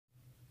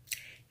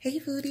Hey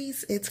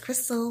foodies, it's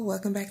Crystal.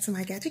 Welcome back to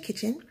my gadget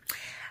kitchen.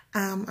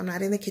 I'm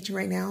not in the kitchen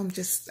right now. I'm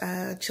just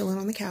chilling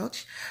on the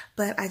couch,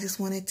 but I just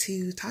wanted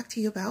to talk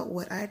to you about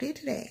what I did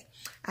today.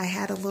 I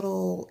had a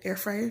little air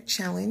fryer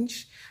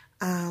challenge.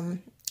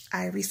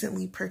 I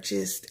recently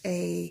purchased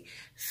a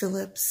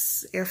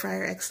Philips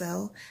AirFryer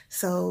XL,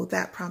 so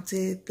that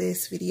prompted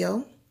this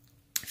video.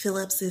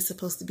 Philips is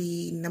supposed to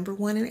be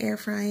 #1 in air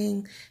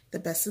frying, the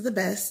best of the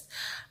best.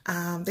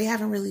 They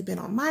haven't really been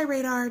on my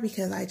radar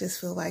because I just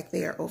feel like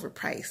they are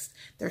overpriced.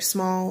 They're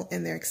small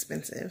and they're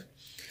expensive.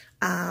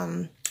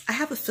 I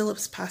have a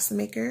Philips pasta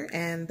maker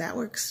and that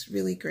works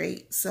really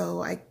great.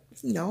 So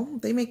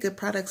they make good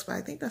products, but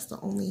I think that's the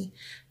only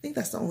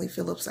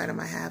Philips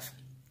item I have.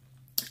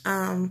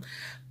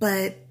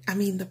 But I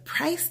mean, the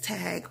price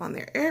tag on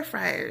their air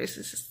fryers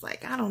is just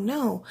like, I don't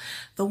know.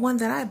 The one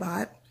that I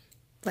bought,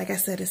 like I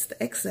said, it's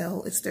the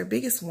XL. It's their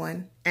biggest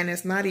one, and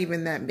it's not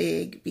even that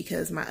big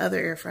because my other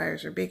air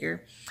fryers are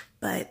bigger,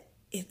 but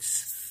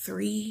it's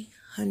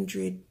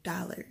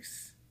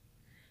 $300.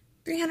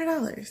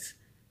 $300.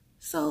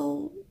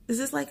 So is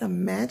this like a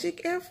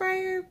magic air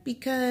fryer?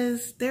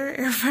 Because there are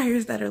air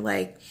fryers that are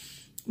like,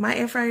 my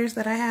air fryers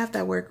that I have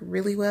that work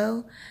really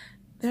well,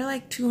 they're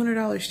like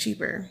 $200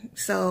 cheaper.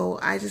 So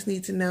I just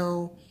need to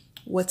know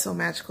what's so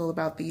magical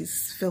about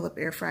these Philips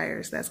air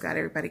fryers that's got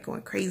everybody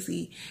going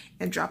crazy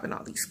and dropping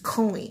all these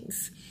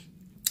coins.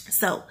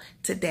 So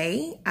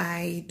today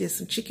I did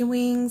some chicken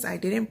wings. I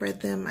didn't bread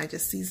them. I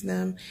just seasoned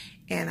them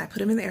and I put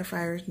them in the air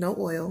fryers, no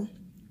oil.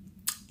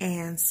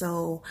 And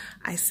so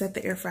I set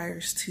the air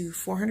fryers to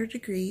 400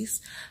 degrees.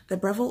 The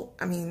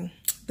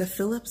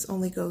Philips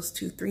only goes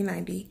to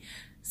 390.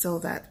 So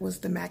that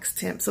was the max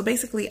temp. So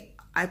basically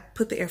I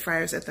put the air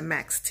fryers at the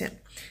max temp.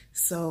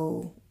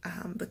 So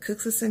the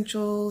Cook's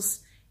Essentials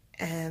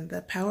and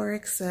the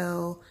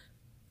PowerXL,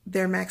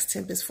 their max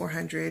temp is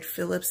 400.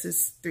 Philips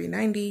is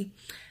 390.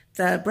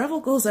 The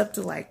Breville goes up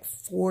to like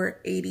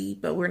 480,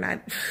 but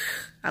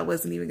I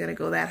wasn't even gonna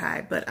go that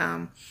high, but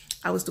I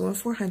was doing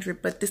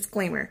 400. But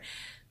disclaimer,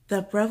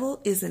 the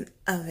Breville is an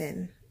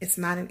oven. It's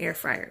not an air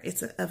fryer.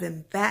 It's an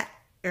oven that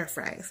air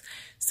fries.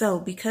 So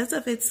because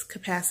of its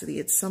capacity,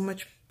 it's so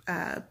much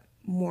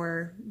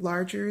more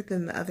larger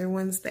than the other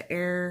ones.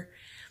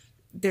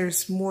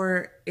 There's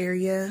more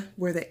area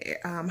where the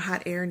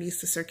hot air needs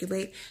to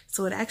circulate.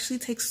 So it actually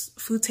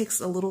food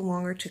takes a little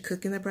longer to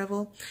cook in the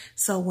Breville.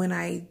 So when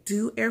I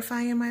do air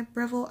fry in my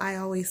Breville, I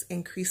always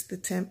increase the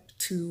temp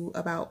to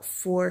about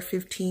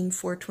 415,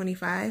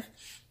 425.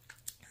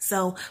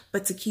 So,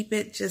 but to keep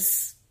it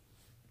just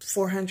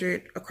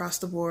 400 across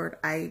the board,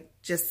 I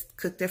just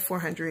cooked at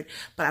 400,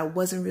 but I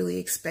wasn't really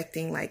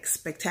expecting like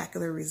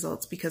spectacular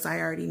results because I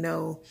already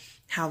know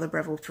how the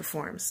Breville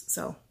performs.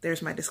 So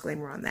there's my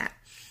disclaimer on that.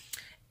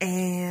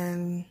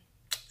 And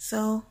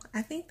so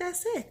I think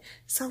that's it.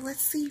 So let's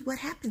see what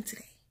happened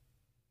today.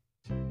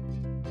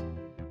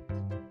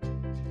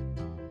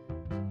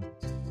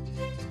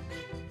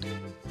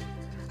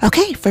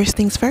 Okay, first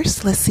things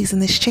first, let's season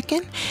this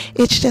chicken.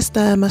 It's just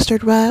a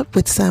mustard rub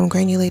with some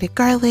granulated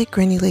garlic,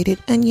 granulated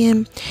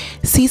onion,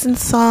 seasoned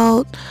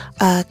salt,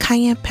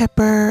 cayenne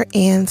pepper,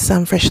 and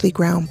some freshly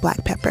ground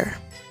black pepper.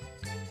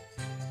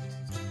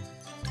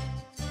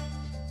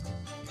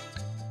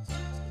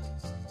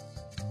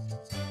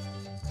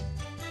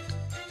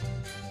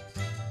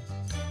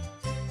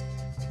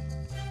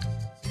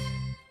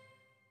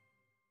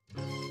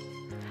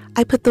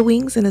 I put the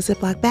wings in a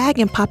Ziploc bag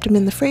and popped them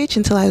in the fridge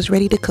until I was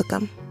ready to cook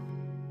them.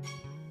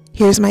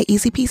 Here's my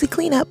easy peasy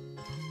cleanup.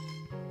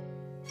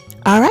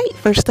 Alright,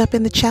 first up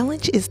in the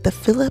challenge is the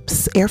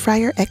Philips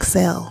AirFryer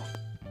XL.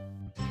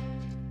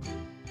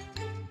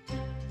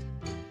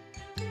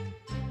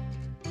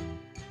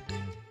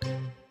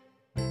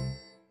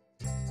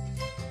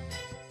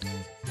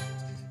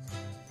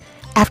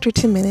 After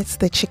 2 minutes,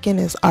 the chicken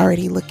is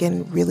already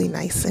looking really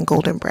nice and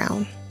golden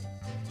brown.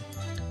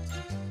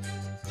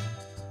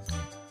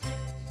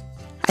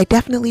 I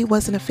definitely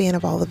wasn't a fan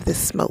of all of this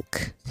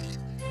smoke.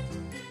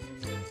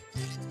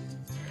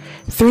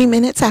 3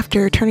 minutes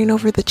after turning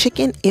over the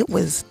chicken, it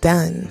was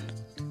done.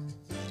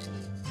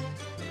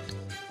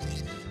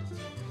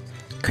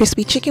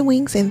 Crispy chicken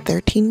wings in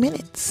 13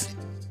 minutes.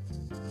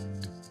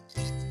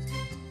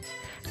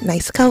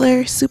 Nice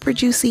color, super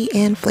juicy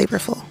and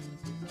flavorful.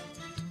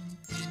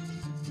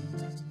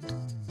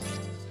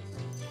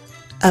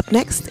 Up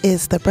next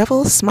is the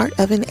Breville Smart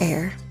Oven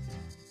Air.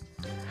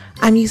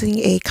 I'm using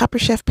a Copper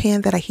Chef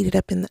pan that I heated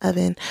up in the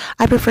oven.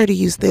 I prefer to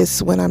use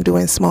this when I'm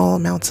doing small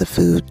amounts of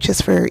food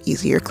just for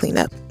easier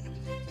cleanup.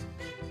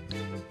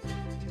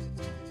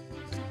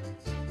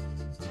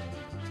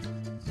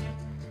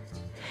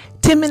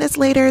 "10 minutes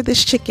later,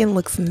 this chicken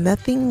looks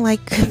nothing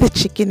like the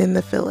chicken in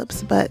the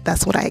Philips, but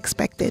that's what I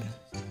expected.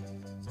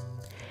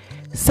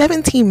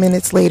 17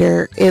 minutes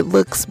later, it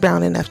looks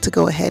brown enough to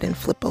go ahead and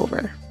flip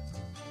over.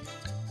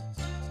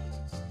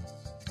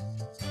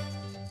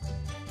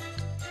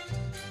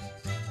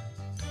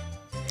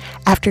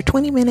 After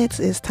 20 minutes,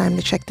 it's time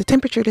to check the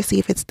temperature to see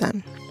if it's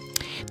done.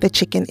 The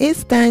chicken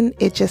is done.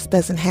 It just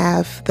doesn't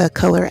have the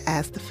color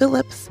as the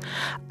Philips.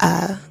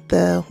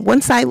 The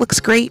one side looks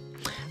great,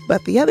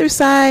 but the other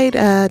side,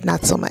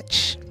 not so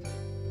much.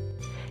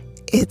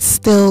 It's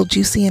still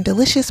juicy and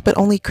delicious, but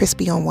only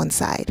crispy on one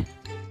side.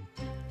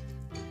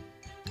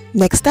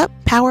 Next up,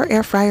 Power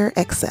AirFryer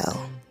XL.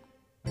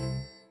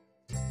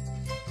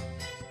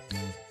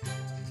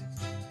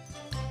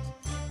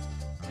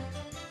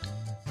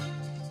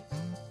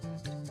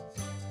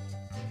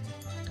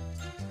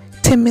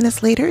 Ten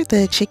minutes later,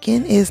 the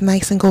chicken is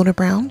nice and golden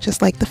brown,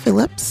 just like the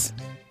Philips.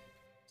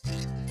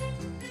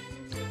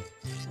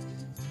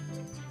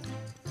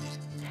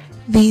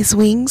 These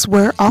wings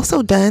were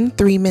also done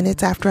 3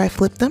 minutes after I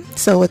flipped them,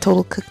 so a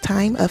total cook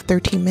time of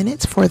 13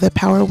 minutes for the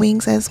Power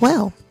wings as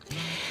well.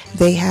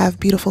 They have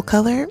beautiful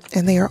color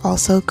and they are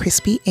also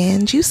crispy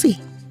and juicy.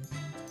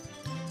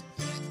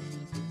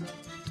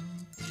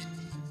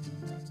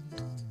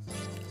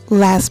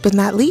 Last but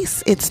not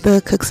least, it's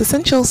the Cook's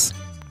Essentials.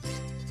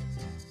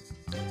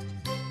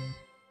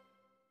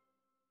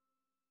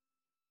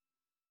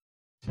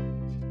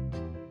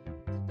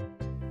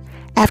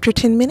 After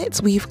 10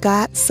 minutes, we've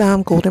got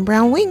some golden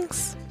brown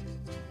wings.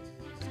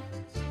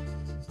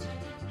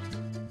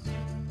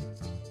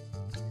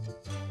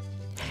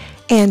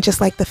 And just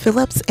like the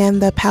Philips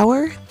and the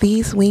Power,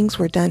 these wings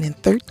were done in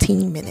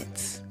 13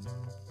 minutes.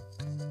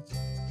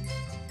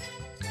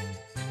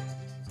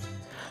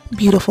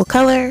 Beautiful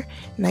color,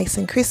 nice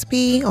and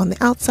crispy on the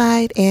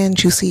outside and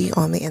juicy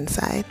on the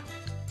inside.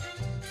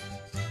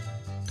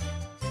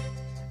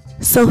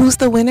 So who's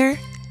the winner?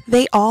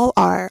 They all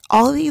are.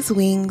 All of these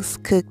wings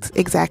cooked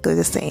exactly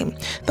the same.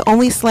 The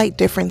only slight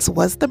difference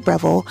was the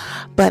Breville,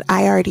 but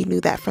I already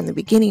knew that from the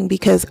beginning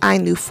because I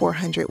knew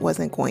 400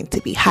 wasn't going to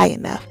be high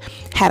enough.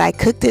 Had I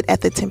cooked it at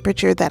the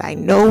temperature that I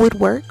know would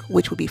work,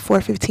 which would be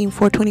 415,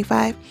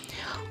 425,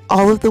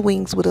 all of the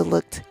wings would have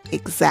looked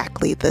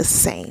exactly the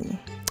same.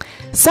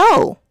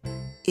 So,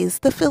 is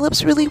the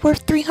Philips really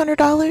worth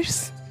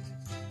 $300?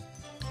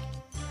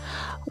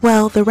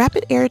 Well, the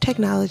rapid air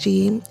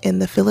technology in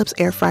the Philips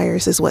air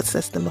fryers is what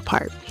sets them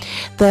apart.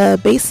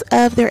 The base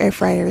of their air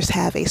fryers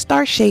have a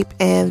star shape,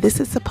 and this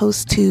is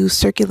supposed to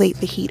circulate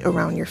the heat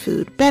around your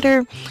food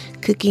better,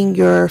 cooking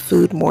your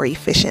food more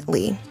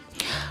efficiently.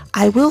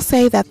 I will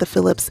say that the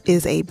Philips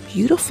is a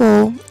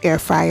beautiful air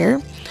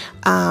fryer.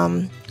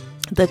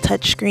 The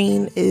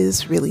touchscreen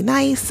is really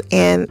nice,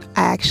 and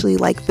I actually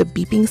like the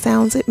beeping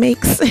sounds it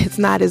makes. It's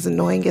not as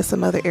annoying as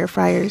some other air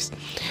fryers.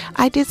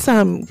 I did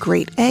some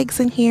great eggs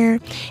in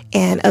here,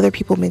 and other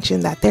people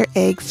mentioned that their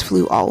eggs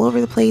flew all over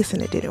the place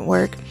and it didn't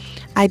work.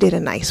 I did a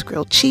nice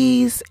grilled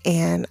cheese,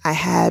 and I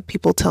had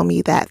people tell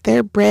me that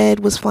their bread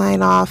was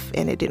flying off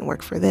and it didn't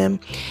work for them.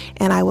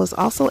 And I was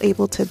also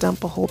able to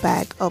dump a whole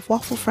bag of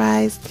waffle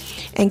fries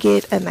and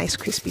get a nice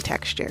crispy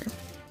texture.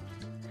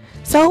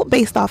 So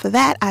based off of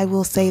that, I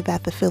will say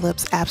that the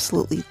Philips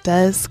absolutely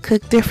does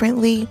cook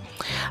differently,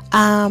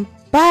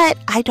 but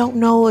I don't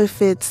know if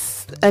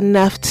it's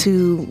enough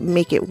to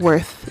make it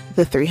worth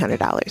the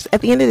 $300.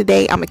 At the end of the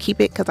day, I'm gonna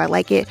keep it because I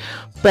like it,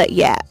 but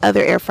yeah,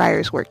 other air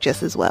fryers work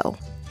just as well.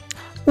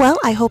 Well,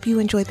 I hope you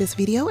enjoyed this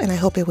video and I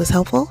hope it was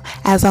helpful.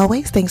 As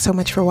always, thanks so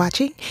much for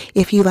watching.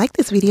 If you like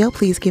this video,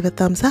 please give it a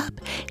thumbs up,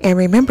 and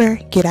remember,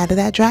 get out of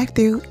that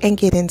drive-thru and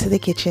get into the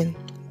kitchen.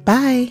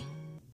 Bye.